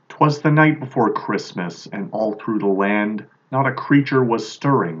'Twas the night before Christmas, and all through the land not a creature was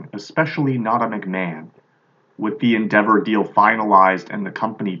stirring, especially not a McMahon. With the Endeavor deal finalized and the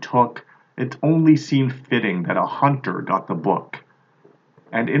company took, it only seemed fitting that a hunter got the book.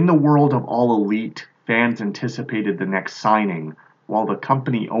 And in the world of All Elite, fans anticipated the next signing, while the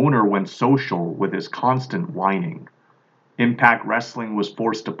company owner went social with his constant whining. Impact Wrestling was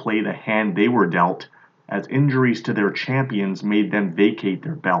forced to play the hand they were dealt, as injuries to their champions made them vacate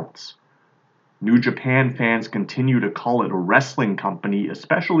their belts. New Japan fans continue to call it a wrestling company,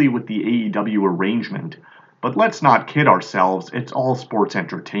 especially with the AEW arrangement, but let's not kid ourselves, it's all sports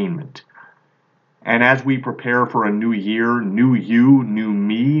entertainment. And as we prepare for a new year, new you, new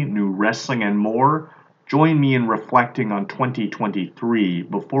me, new wrestling and more, join me in reflecting on 2023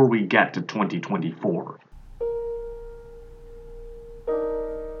 before we get to 2024.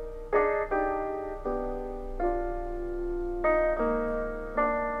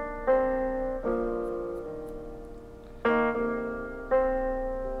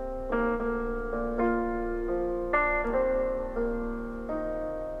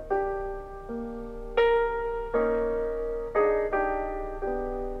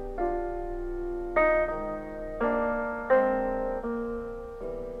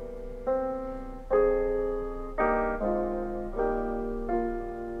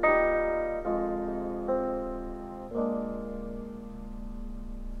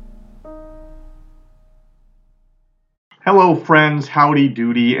 Hello friends, howdy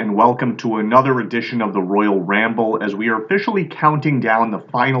doody, and welcome to another edition of the Royal Ramble as we are officially counting down the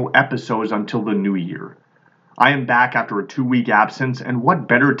final episodes until the new year. I am back after a 2-week absence, and what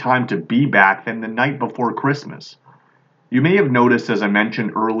better time to be back than the night before Christmas? You may have noticed, as I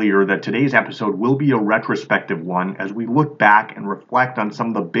mentioned earlier, that today's episode will be a retrospective one as we look back and reflect on some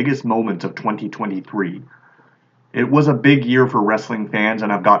of the biggest moments of 2023. It was a big year for wrestling fans,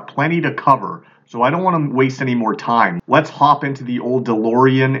 and I've got plenty to cover, so I don't want to waste any more time. Let's hop into the old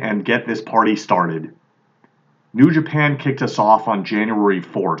DeLorean and get this party started. New Japan kicked us off on January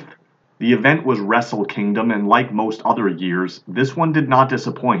 4th. The event was Wrestle Kingdom, and like most other years, this one did not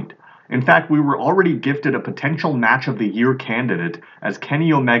disappoint. In fact, we were already gifted a potential Match of the Year candidate as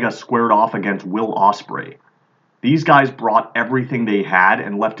Kenny Omega squared off against Will Ospreay. These guys brought everything they had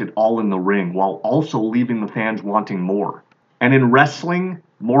and left it all in the ring, while also leaving the fans wanting more. And in wrestling,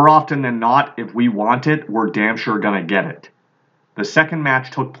 more often than not, if we want it, we're damn sure gonna get it. The second match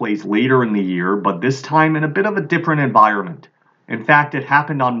took place later in the year, but this time in a bit of a different environment. In fact, it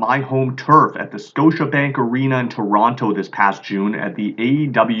happened on my home turf at the Scotiabank Arena in Toronto this past June at the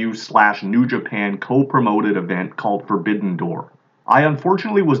AEW/New Japan co-promoted event called Forbidden Door. I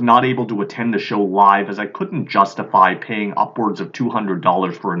unfortunately was not able to attend the show live as I couldn't justify paying upwards of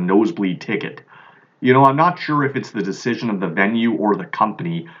 $200 for a nosebleed ticket. You know, I'm not sure if it's the decision of the venue or the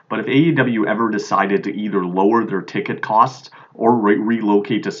company, but if AEW ever decided to either lower their ticket costs or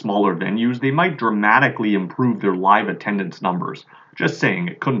relocate to smaller venues, they might dramatically improve their live attendance numbers. Just saying,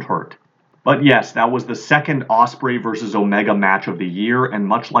 it couldn't hurt. But yes, that was the second Ospreay versus Omega match of the year, and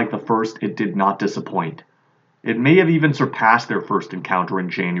much like the first, it did not disappoint. It may have even surpassed their first encounter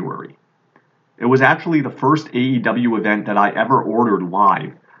in January. It was actually the first AEW event that I ever ordered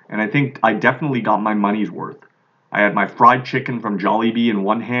live, and I think I definitely got my money's worth. I had my fried chicken from Jollibee in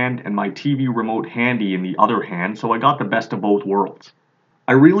one hand and my TV remote handy in the other hand, so I got the best of both worlds.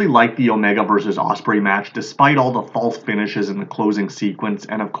 I really liked the Omega vs. Ospreay match despite all the false finishes in the closing sequence,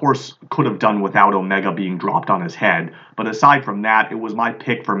 and of course could have done without Omega being dropped on his head, but aside from that, it was my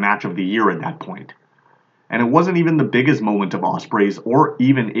pick for match of the year at that point. And it wasn't even the biggest moment of Ospreay's or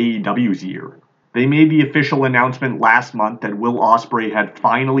even AEW's year. They made the official announcement last month that Will Ospreay had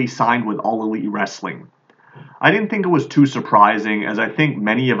finally signed with All Elite Wrestling. I didn't think it was too surprising, as I think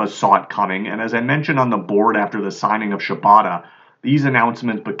many of us saw it coming, and as I mentioned on the board after the signing of Shibata, these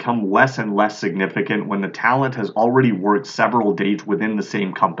announcements become less and less significant when the talent has already worked several dates within the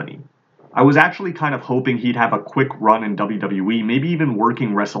same company. I was actually kind of hoping he'd have a quick run in WWE, maybe even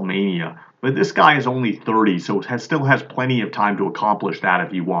working WrestleMania, but this guy is only 30, so still has plenty of time to accomplish that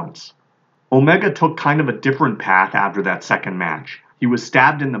if he wants. Omega took kind of a different path after that second match. He was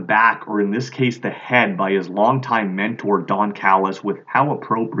stabbed in the back, or in this case the head, by his longtime mentor Don Callis with, how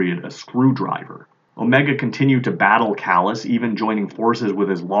appropriate, a screwdriver. Omega continued to battle Callis, even joining forces with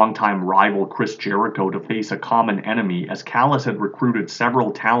his longtime rival Chris Jericho to face a common enemy, as Callis had recruited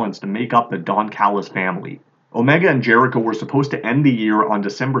several talents to make up the Don Callis family. Omega and Jericho were supposed to end the year on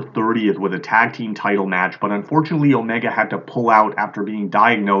December 30th with a tag team title match, but unfortunately Omega had to pull out after being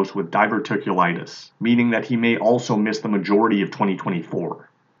diagnosed with diverticulitis, meaning that he may also miss the majority of 2024.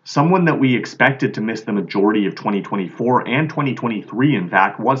 Someone that we expected to miss the majority of 2024 and 2023, in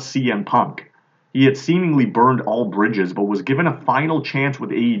fact, was CM Punk. He had seemingly burned all bridges but was given a final chance with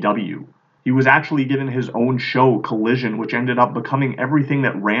AEW. He was actually given his own show, Collision, which ended up becoming everything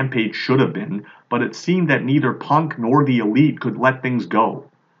that Rampage should have been, but it seemed that neither Punk nor the Elite could let things go.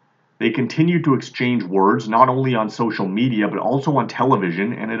 They continued to exchange words not only on social media but also on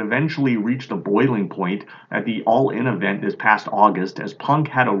television, and it eventually reached a boiling point at the All In event this past August as Punk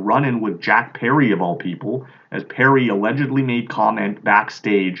had a run in with Jack Perry of all people, as Perry allegedly made comment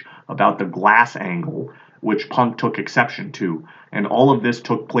backstage about the glass angle, which Punk took exception to, and all of this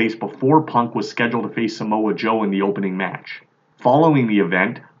took place before Punk was scheduled to face Samoa Joe in the opening match. Following the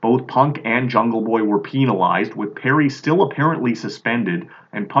event, both Punk and Jungle Boy were penalized, with Perry still apparently suspended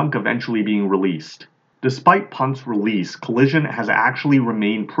and Punk eventually being released. Despite Punk's release, Collision has actually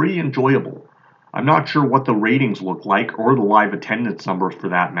remained pretty enjoyable. I'm not sure what the ratings look like, or the live attendance numbers for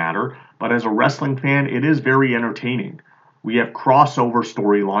that matter, but as a wrestling fan, it is very entertaining. We have crossover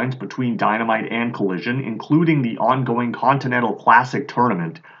storylines between Dynamite and Collision, including the ongoing Continental Classic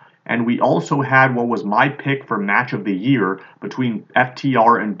tournament, and we also had what was my pick for match of the year between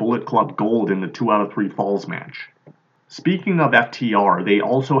FTR and Bullet Club Gold in the 2 out of 3 Falls match. Speaking of FTR, they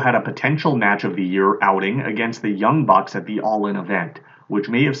also had a potential match of the year outing against the Young Bucks at the All In event, which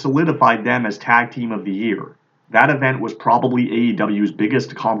may have solidified them as tag team of the year. That event was probably AEW's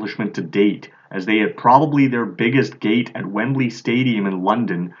biggest accomplishment to date, as they had probably their biggest gate at Wembley Stadium in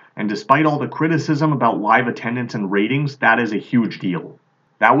London, and despite all the criticism about live attendance and ratings, that is a huge deal.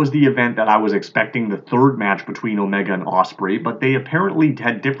 That was the event that I was expecting the third match between Omega and Ospreay, but they apparently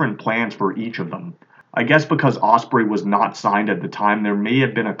had different plans for each of them. I guess because Ospreay was not signed at the time, there may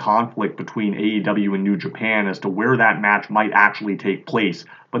have been a conflict between AEW and New Japan as to where that match might actually take place,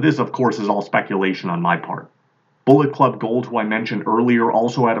 but this of course is all speculation on my part. Bullet Club Gold, who I mentioned earlier,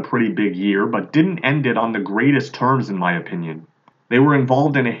 also had a pretty big year, but didn't end it on the greatest terms in my opinion. They were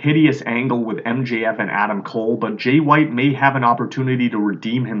involved in a hideous angle with MJF and Adam Cole, but Jay White may have an opportunity to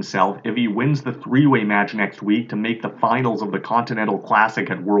redeem himself if he wins the three-way match next week to make the finals of the Continental Classic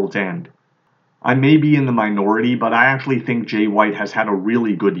at World's End. I may be in the minority, but I actually think Jay White has had a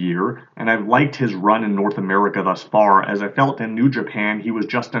really good year, and I've liked his run in North America thus far, as I felt in New Japan he was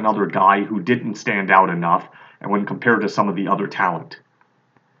just another guy who didn't stand out enough, and when compared to some of the other talent.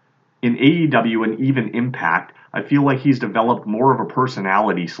 In AEW and even Impact, I feel like he's developed more of a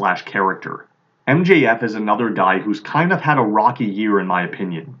personality/character. MJF is another guy who's kind of had a rocky year in my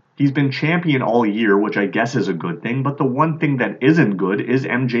opinion. He's been champion all year, which I guess is a good thing, but the one thing that isn't good is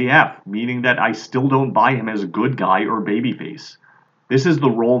MJF, meaning that I still don't buy him as a good guy or babyface. This is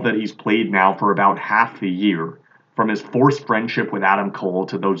the role that he's played now for about half the year. From his forced friendship with Adam Cole,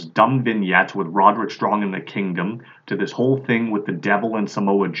 to those dumb vignettes with Roderick Strong and the Kingdom, to this whole thing with the Devil and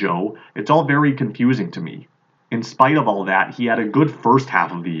Samoa Joe, it's all very confusing to me. In spite of all that, he had a good first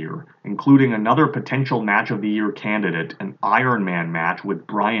half of the year, including another potential match of the year candidate, an Iron Man match with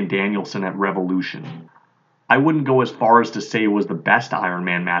Bryan Danielson at Revolution. I wouldn't go as far as to say it was the best Iron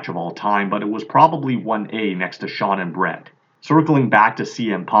Man match of all time, but it was probably 1A next to Shawn and Bret. Circling back to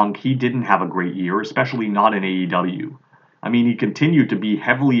CM Punk, he didn't have a great year, especially not in AEW. I mean, he continued to be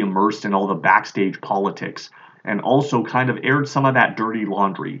heavily immersed in all the backstage politics, and also kind of aired some of that dirty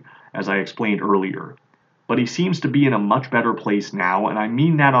laundry, as I explained earlier. But he seems to be in a much better place now, and I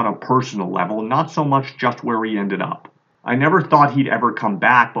mean that on a personal level, not so much just where he ended up. I never thought he'd ever come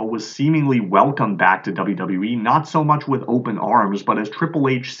back, but was seemingly welcomed back to WWE, not so much with open arms, but as Triple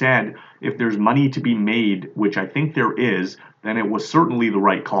H said, if there's money to be made, which I think there is, then it was certainly the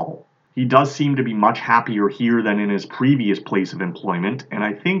right call. He does seem to be much happier here than in his previous place of employment, and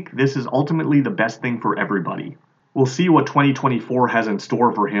I think this is ultimately the best thing for everybody. We'll see what 2024 has in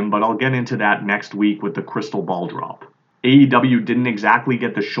store for him, but I'll get into that next week with the crystal ball drop. AEW didn't exactly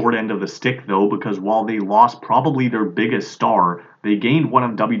get the short end of the stick though, because while they lost probably their biggest star, they gained one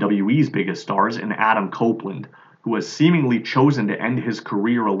of WWE's biggest stars in Adam Copeland, who has seemingly chosen to end his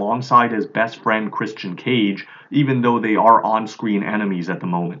career alongside his best friend Christian Cage, even though they are on-screen enemies at the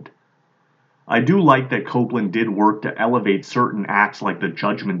moment. I do like that Copeland did work to elevate certain acts like the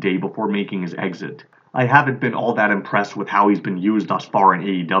Judgment Day before making his exit. I haven't been all that impressed with how he's been used thus far in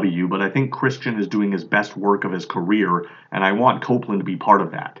AEW, but I think Christian is doing his best work of his career, and I want Copeland to be part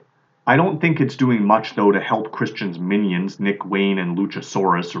of that. I don't think it's doing much though to help Christian's minions, Nick Wayne and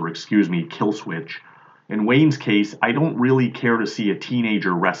Luchasaurus, or Killswitch. In Wayne's case, I don't really care to see a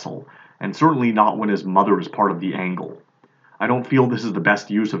teenager wrestle, and certainly not when his mother is part of the angle. I don't feel this is the best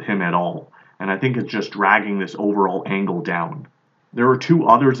use of him at all, and I think it's just dragging this overall angle down. There are two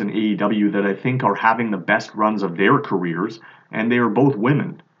others in AEW that I think are having the best runs of their careers, and they are both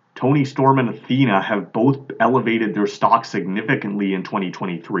women. Toni Storm and Athena have both elevated their stock significantly in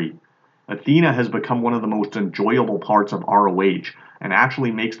 2023. Athena has become one of the most enjoyable parts of ROH and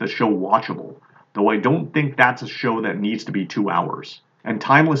actually makes the show watchable, though I don't think that's a show that needs to be 2 hours. And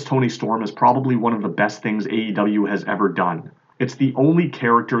Timeless Toni Storm is probably one of the best things AEW has ever done. It's the only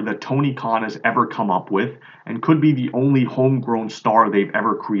character that Tony Khan has ever come up with and could be the only homegrown star they've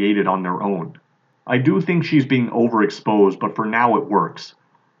ever created on their own. I do think she's being overexposed, but for now it works.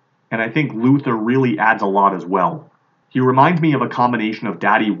 And I think Luther really adds a lot as well. He reminds me of a combination of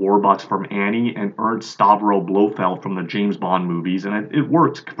Daddy Warbucks from Annie and Ernst Stavro Blofeld from the James Bond movies, and it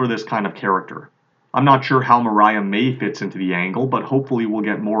works for this kind of character. I'm not sure how Mariah May fits into the angle, but hopefully we'll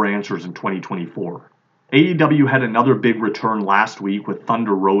get more answers in 2024. AEW had another big return last week with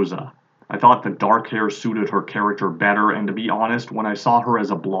Thunder Rosa. I thought the dark hair suited her character better, and to be honest, when I saw her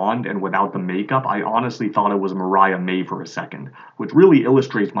as a blonde and without the makeup, I honestly thought it was Mariah May for a second, which really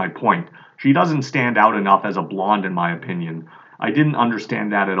illustrates my point. She doesn't stand out enough as a blonde in my opinion. I didn't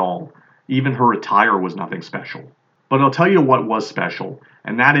understand that at all. Even her attire was nothing special. But I'll tell you what was special,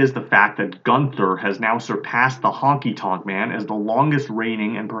 and that is the fact that Gunther has now surpassed the Honky Tonk Man as the longest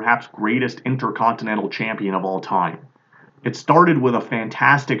reigning and perhaps greatest Intercontinental Champion of all time. It started with a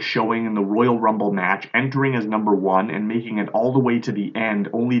fantastic showing in the Royal Rumble match, entering as number 1 and making it all the way to the end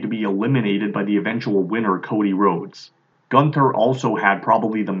only to be eliminated by the eventual winner Cody Rhodes. Gunther also had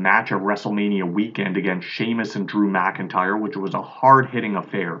probably the match of WrestleMania weekend against Sheamus and Drew McIntyre, which was a hard-hitting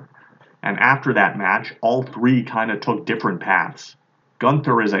affair. And after that match, all three kind of took different paths.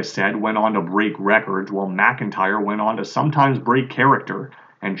 Gunther, as I said, went on to break records, while McIntyre went on to sometimes break character,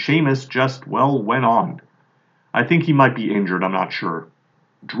 and Sheamus just, went on. I think he might be injured, I'm not sure.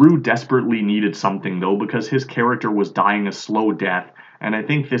 Drew desperately needed something though, because his character was dying a slow death, and I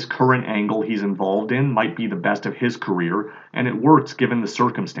think this current angle he's involved in might be the best of his career, and it works given the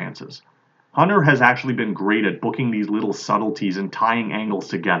circumstances. Hunter has actually been great at booking these little subtleties and tying angles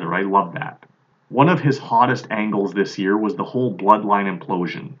together. I love that. One of his hottest angles this year was the whole bloodline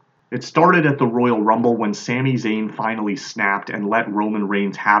implosion. It started at the Royal Rumble when Sami Zayn finally snapped and let Roman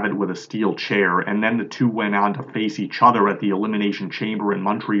Reigns have it with a steel chair, and then the two went on to face each other at the Elimination Chamber in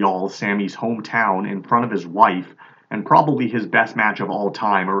Montreal, Sami's hometown, in front of his wife, and probably his best match of all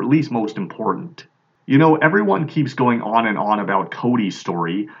time, or at least most important. You know, everyone keeps going on and on about Cody's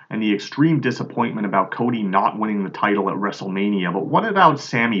story, and the extreme disappointment about Cody not winning the title at WrestleMania, but what about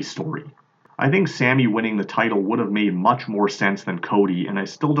Sami's story? I think Sami winning the title would have made much more sense than Cody, and I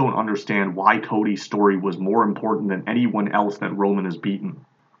still don't understand why Cody's story was more important than anyone else that Roman has beaten.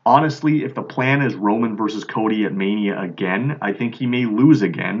 Honestly, if the plan is Roman versus Cody at Mania again, I think he may lose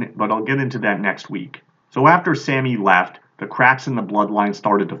again, but I'll get into that next week. So after Sami left, the cracks in the bloodline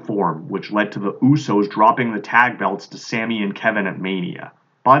started to form, which led to the Usos dropping the tag belts to Sami and Kevin at Mania.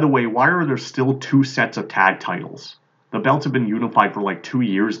 By the way, why are there still 2 sets of tag titles? The belts have been unified for like 2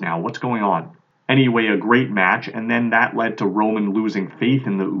 years now. What's going on? Anyway, a great match, and then that led to Roman losing faith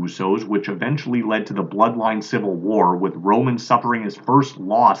in the Usos, which eventually led to the Bloodline Civil War, with Roman suffering his first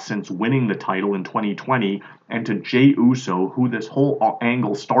loss since winning the title in 2020, and to Jey Uso, who this whole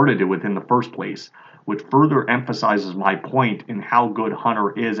angle started it with in the first place, which further emphasizes my point in how good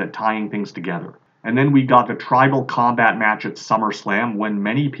Hunter is at tying things together. And then we got the tribal combat match at SummerSlam, when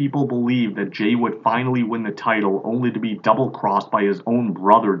many people believed that Jey would finally win the title, only to be double-crossed by his own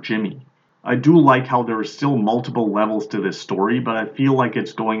brother Jimmy. I do like how there are still multiple levels to this story, but I feel like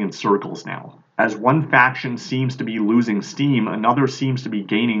it's going in circles now. As one faction seems to be losing steam, another seems to be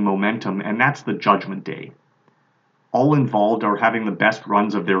gaining momentum, and that's the Judgment Day. All involved are having the best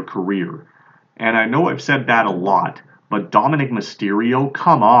runs of their career. And I know I've said that a lot, but Dominic Mysterio,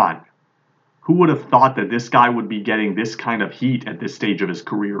 come on! Who would have thought that this guy would be getting this kind of heat at this stage of his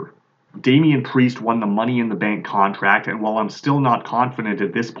career? Damian Priest won the Money in the Bank contract, and while I'm still not confident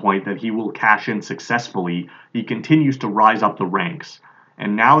at this point that he will cash in successfully, he continues to rise up the ranks.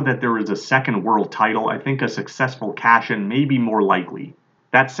 And now that there is a second world title, I think a successful cash-in may be more likely.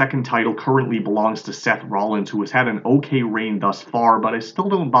 That second title currently belongs to Seth Rollins, who has had an okay reign thus far, but I still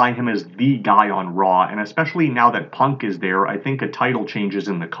don't buy him as the guy on Raw, and especially now that Punk is there, I think a title change is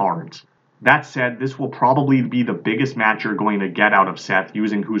in the cards. That said, this will probably be the biggest match you're going to get out of Seth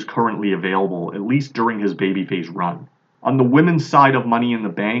using who's currently available, at least during his babyface run. On the women's side of Money in the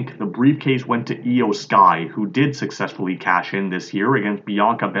Bank, the briefcase went to Io Sky, who did successfully cash in this year against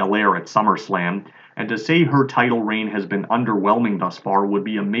Bianca Belair at SummerSlam, and to say her title reign has been underwhelming thus far would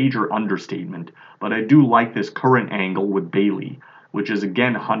be a major understatement, but I do like this current angle with Bayley, which is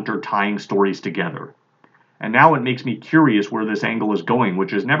again Hunter tying stories together. And now it makes me curious where this angle is going,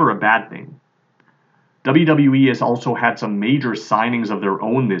 which is never a bad thing. WWE has also had some major signings of their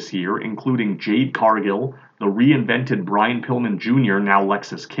own this year, including Jade Cargill, the reinvented Brian Pillman Jr., now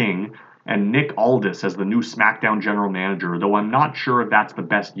Lexis King, and Nick Aldis as the new SmackDown general manager, though I'm not sure if that's the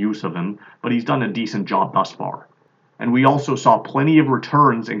best use of him, but he's done a decent job thus far. And we also saw plenty of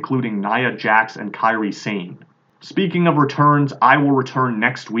returns, including Nia Jax and Kairi Sane. Speaking of returns, I will return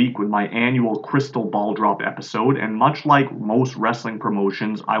next week with my annual Crystal Ball Drop episode, and much like most wrestling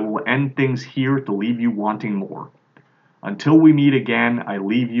promotions, I will end things here to leave you wanting more. Until we meet again, I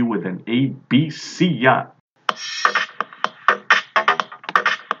leave you with an ABC.